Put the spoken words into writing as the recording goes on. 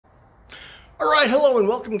Alright, hello and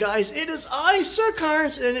welcome guys. It is I, Sir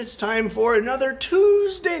Carnes, and it's time for another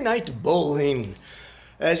Tuesday night bowling.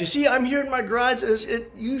 As you see, I'm here in my garage, as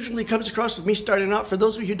it usually comes across with me starting out. For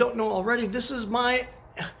those of you who don't know already, this is my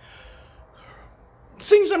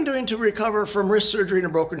things I'm doing to recover from wrist surgery and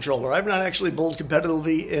a broken shoulder. I've not actually bowled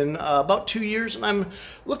competitively in about 2 years, and I'm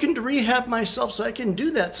looking to rehab myself so I can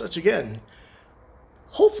do that such again.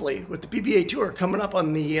 Hopefully, with the PBA Tour coming up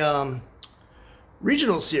on the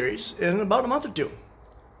regional series in about a month or two.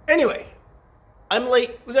 Anyway, I'm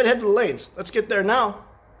late. We gotta head to the lanes. Let's get there now.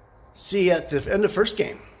 See you at the end of first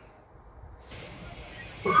game.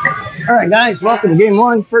 All right, guys, welcome to game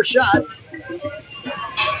one, first shot.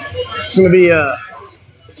 It's gonna be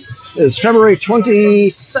it's February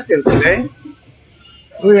 22nd today.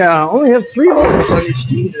 We only have 3 bowlers on each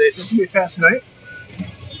team today, so it's gonna be a fast night.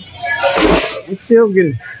 Let's see if we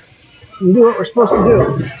can do what we're supposed to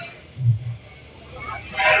do.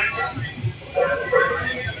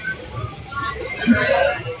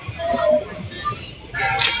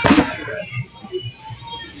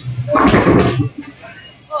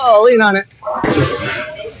 Oh, lean on it.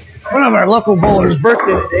 One of our local bowlers'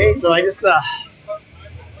 birthday today, so I just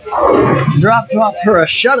dropped off her a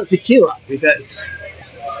shot of tequila because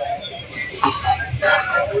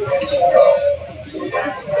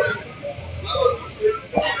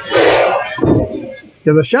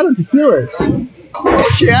a shot of tequila is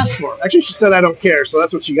what she asked for. Actually, she said I don't care, so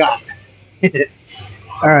that's what she got.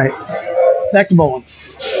 All right, back to bowling.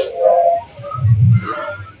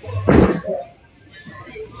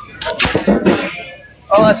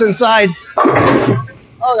 Oh, that's inside. Oh,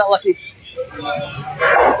 got lucky.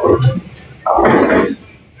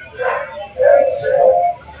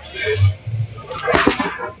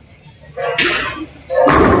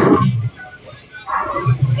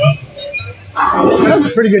 That was a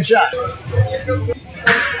pretty good shot.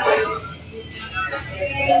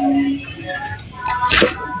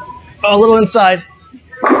 Oh, a little inside.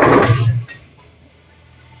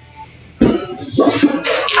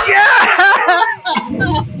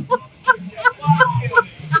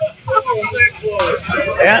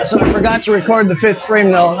 Yeah, so I forgot to record the 5th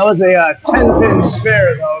frame though. That was a 10-pin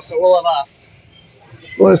spare though, so we'll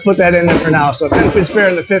just put that in there for now. So 10-pin spare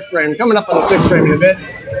in the 5th frame. Coming up on the 6th frame in a bit.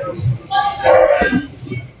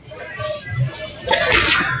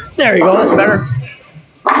 There you go, that's better.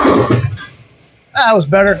 That was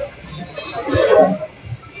better.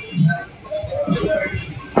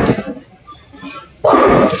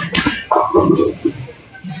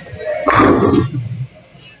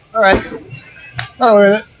 All right. Oh, wait a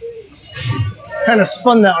minute. Kind of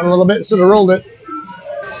spun that one a little bit instead of rolled it.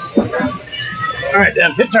 All right,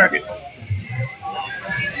 Dan, hit target.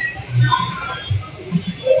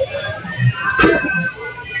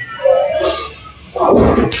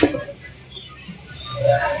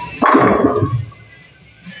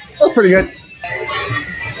 That's pretty good.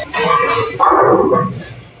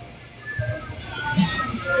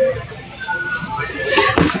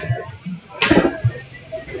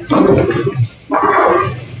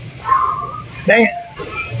 Dang it.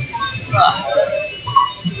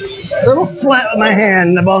 A little flat with my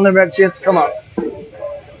hand, the ball never had a chance to come up.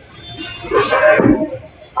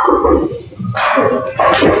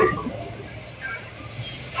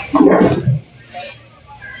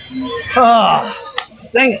 Ah,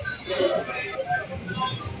 dang it.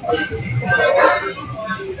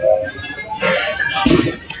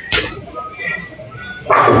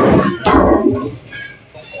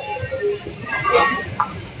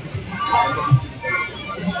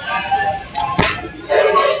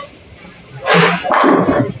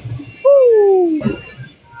 Woo.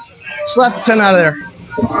 Slap the 10 out of there.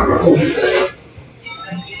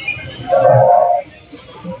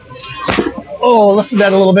 Oh, lifted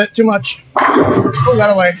that a little bit, too much. Oh,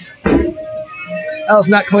 got away. That was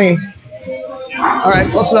not clean. All right,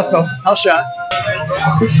 close enough though. House shot.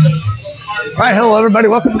 All right, hello everybody.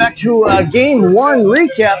 Welcome back to game 1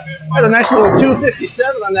 recap. I had a nice little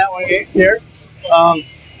 257 on that one here.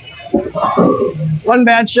 One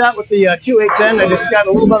bad shot with the 2-8-10. I just got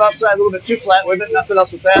a little bit outside, a little bit too flat with it. Nothing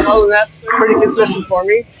else with that. Other than that, pretty consistent for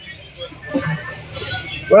me.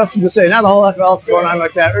 What else is to say? Not a whole lot else going on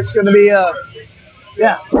like that. It's going to be,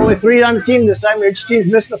 yeah, only 3 on the team this time. Each team's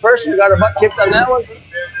missing a person. We got our butt kicked on that one.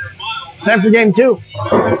 Time for game 2.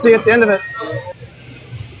 We'll see you at the end of it.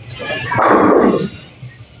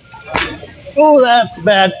 Oh, that's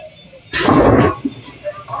bad. Yeah,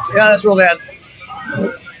 that's real bad.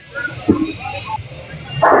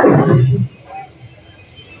 Come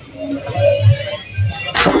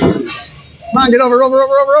on, get over.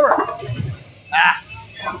 Ah,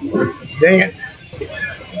 dang it.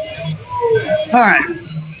 Alright.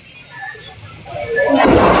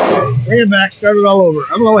 Bring it back, start it all over. I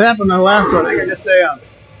don't know what happened on the last one. I think I just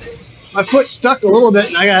my foot stuck a little bit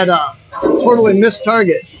and I got a totally missed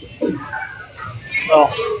target. So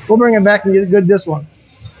we'll bring it back and get it good this one.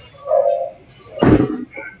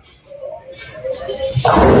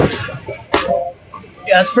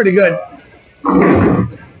 Yeah, that's pretty good.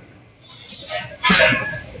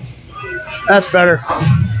 That's better.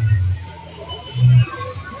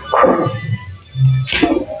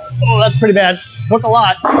 Oh, that's pretty bad. Hook a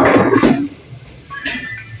lot.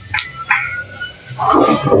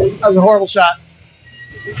 That was a horrible shot.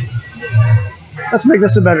 Let's make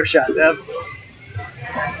this a better shot, Dev.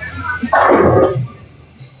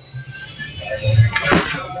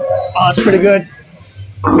 Oh, that's pretty good.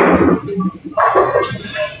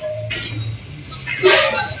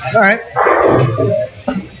 All right.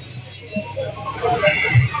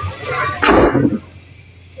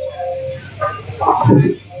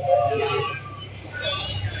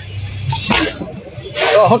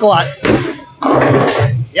 Oh, hook a lot.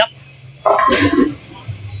 Yep.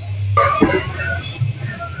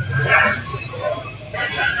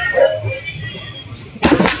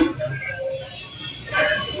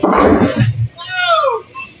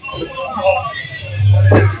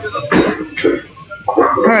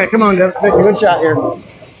 All right, come on, Dev. Let's make a good shot here.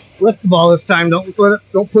 Lift the ball this time. Don't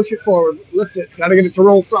push it forward. Lift it. Got to get it to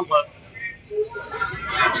roll somewhat.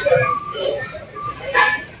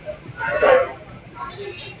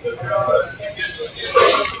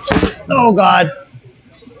 Oh God!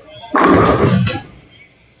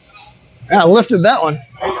 Yeah, I lifted that one.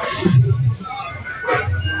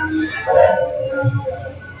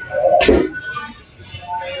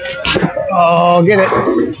 Oh, get it.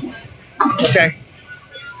 Okay.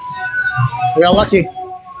 We got lucky.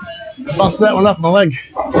 I bounced that one off my leg.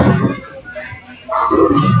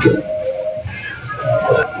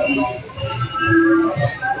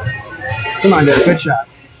 Come on, Dad. Good shot.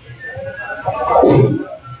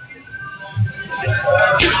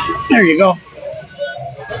 There you go.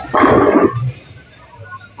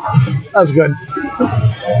 That was good.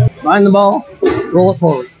 Mind the ball. Roll it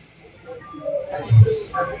forward.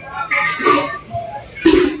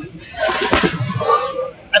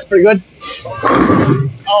 That's pretty good.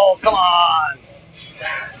 Oh, come on.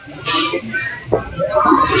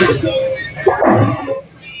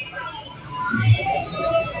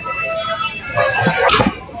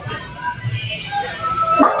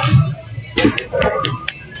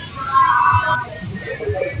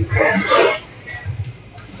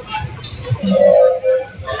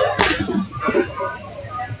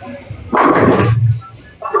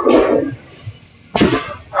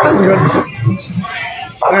 That's good.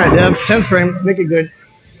 All right, Deb, 10th frame. Let's make it good.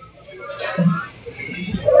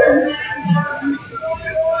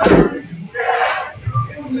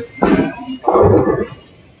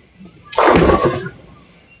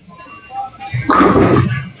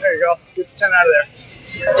 There you go. Get the 10 out of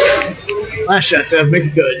there. Last shot, Deb. Make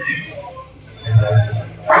it good.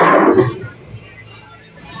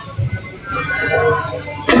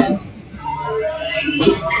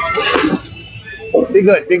 Be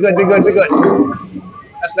good, be good, be good, be good.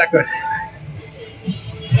 That's not good.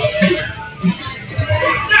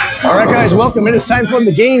 All right, guys, welcome. It is time for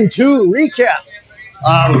the Game 2 recap.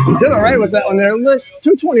 Did all right with that one there.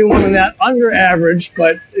 221 in that, under average,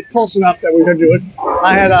 but close enough that we could do it.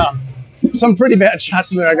 I had some pretty bad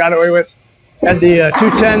shots in there I got away with. Had the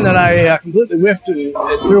 210 that I completely whiffed and it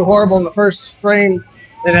threw horrible in the first frame.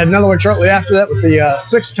 Then had another one shortly after that with the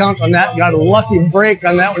 6 count on that. Got a lucky break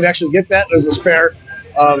on that one to actually get that as a spare.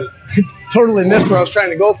 Totally missed where I was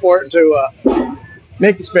trying to go for it to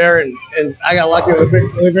make the spare, and I got lucky with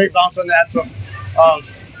a great bounce on that. So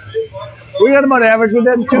we got about average. We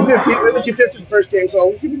did 250. We did 250 in the first game, so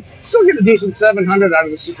we can still get a decent 700 out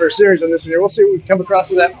of this first series on this one here. We'll see what we come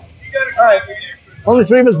across with that. All right, only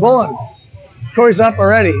 3 of us bowling. Corey's up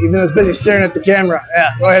already, even though he's busy staring at the camera.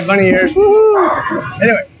 Yeah, go ahead, bunny ears. Woo-hoo.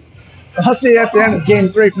 Anyway, I'll see you at the end of Game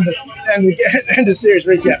 3 for the end of series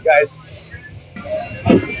recap, guys.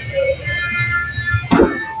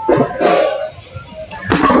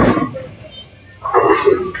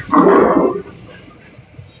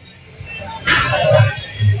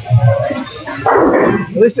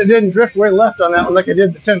 At least I didn't drift way left on that one like I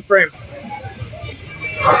did the 10th frame.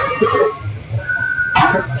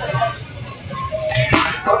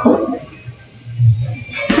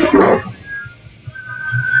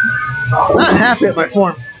 Not happy at my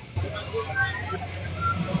form.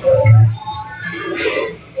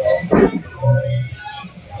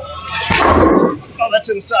 Oh, that's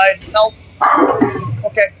inside. Help.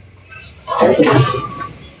 Okay.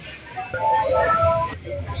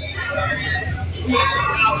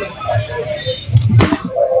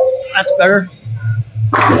 Better.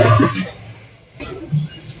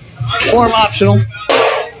 Form optional.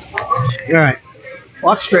 All right.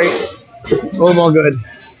 Walk straight. Roll the ball good.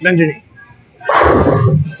 Bend your knee.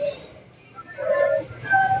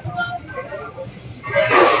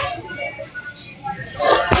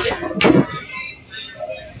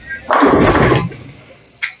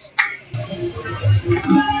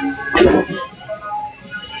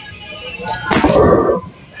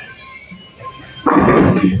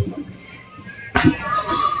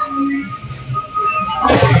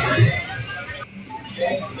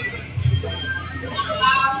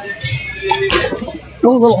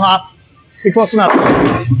 Go a little hop. Be close enough.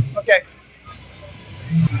 Okay.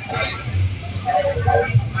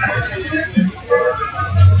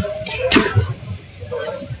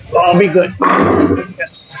 Oh, be good.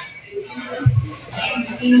 Yes.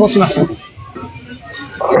 Close enough.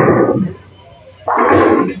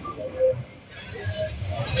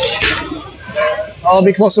 Oh,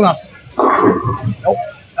 be close enough. Nope,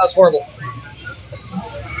 that was horrible.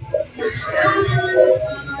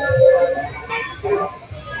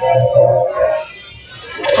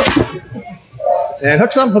 And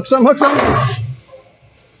hook some, hook some, hook some.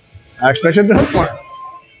 I expected to hook more.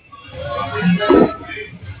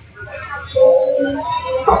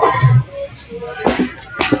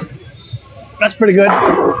 That's pretty good.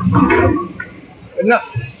 Good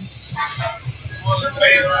enough.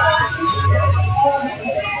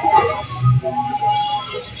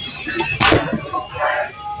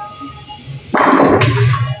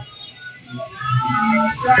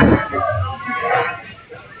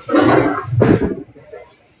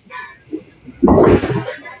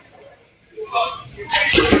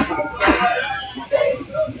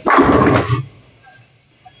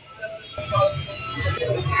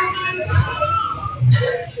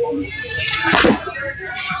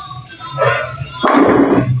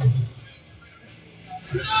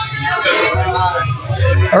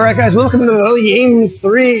 All right, guys, welcome to the Game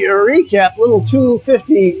 3 recap. Little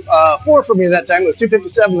 254 for me that time. It was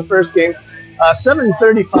 257 the first game.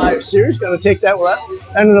 735 series. Going to take that. Well, that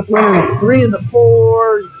ended up winning 3 of the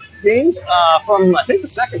 4 games from, I think, the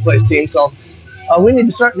second place team. So we need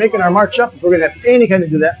to start making our march up if we're going to have any kind of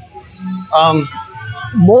do that.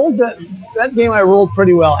 Rolled that game I rolled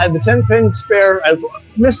pretty well. Had the 10-pin spare. I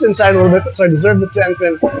missed inside a little bit, so I deserved the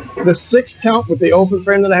 10-pin. The 6 count with the open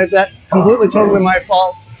frame that I had, that completely, totally my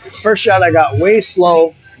fault. First shot I got way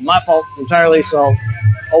slow. My fault entirely, so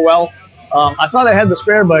oh well. I thought I had the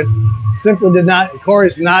spare, but simply did not.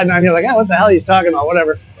 Corey's nodding on here like, what the hell he's talking about,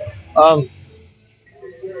 whatever.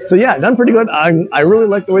 So yeah, done pretty good. I really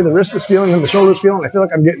like the way the wrist is feeling and the shoulder's feeling. I feel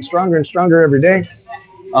like I'm getting stronger and stronger every day.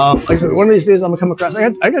 Like I said, one of these days I'm gonna come across.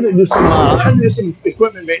 I got to do some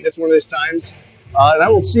equipment maintenance one of these times, and I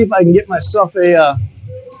will see if I can get myself a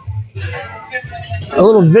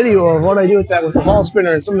little video of what I do with that with the ball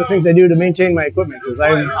spinner and some of the things I do to maintain my equipment, because I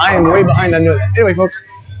am way behind on doing that. Anyway, folks,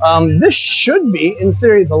 this should be, in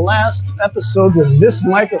theory, the last episode with this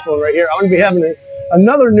microphone right here. I'm going to be having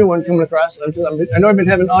another new one coming across. I know I've been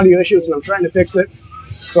having audio issues and I'm trying to fix it.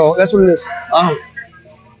 So that's what it is.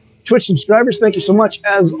 Twitch subscribers, thank you so much.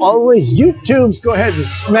 As always, YouTubes, go ahead and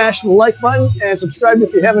smash the like button and subscribe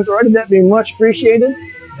if you haven't already. That'd be much appreciated.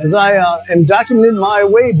 As I am documenting my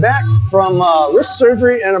way back from wrist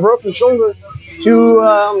surgery and a broken shoulder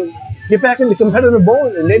to get back into competitive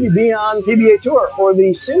bowling and maybe be on PBA Tour for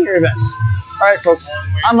the senior events. All right, folks,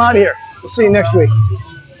 I'm out of here. We'll see you next week.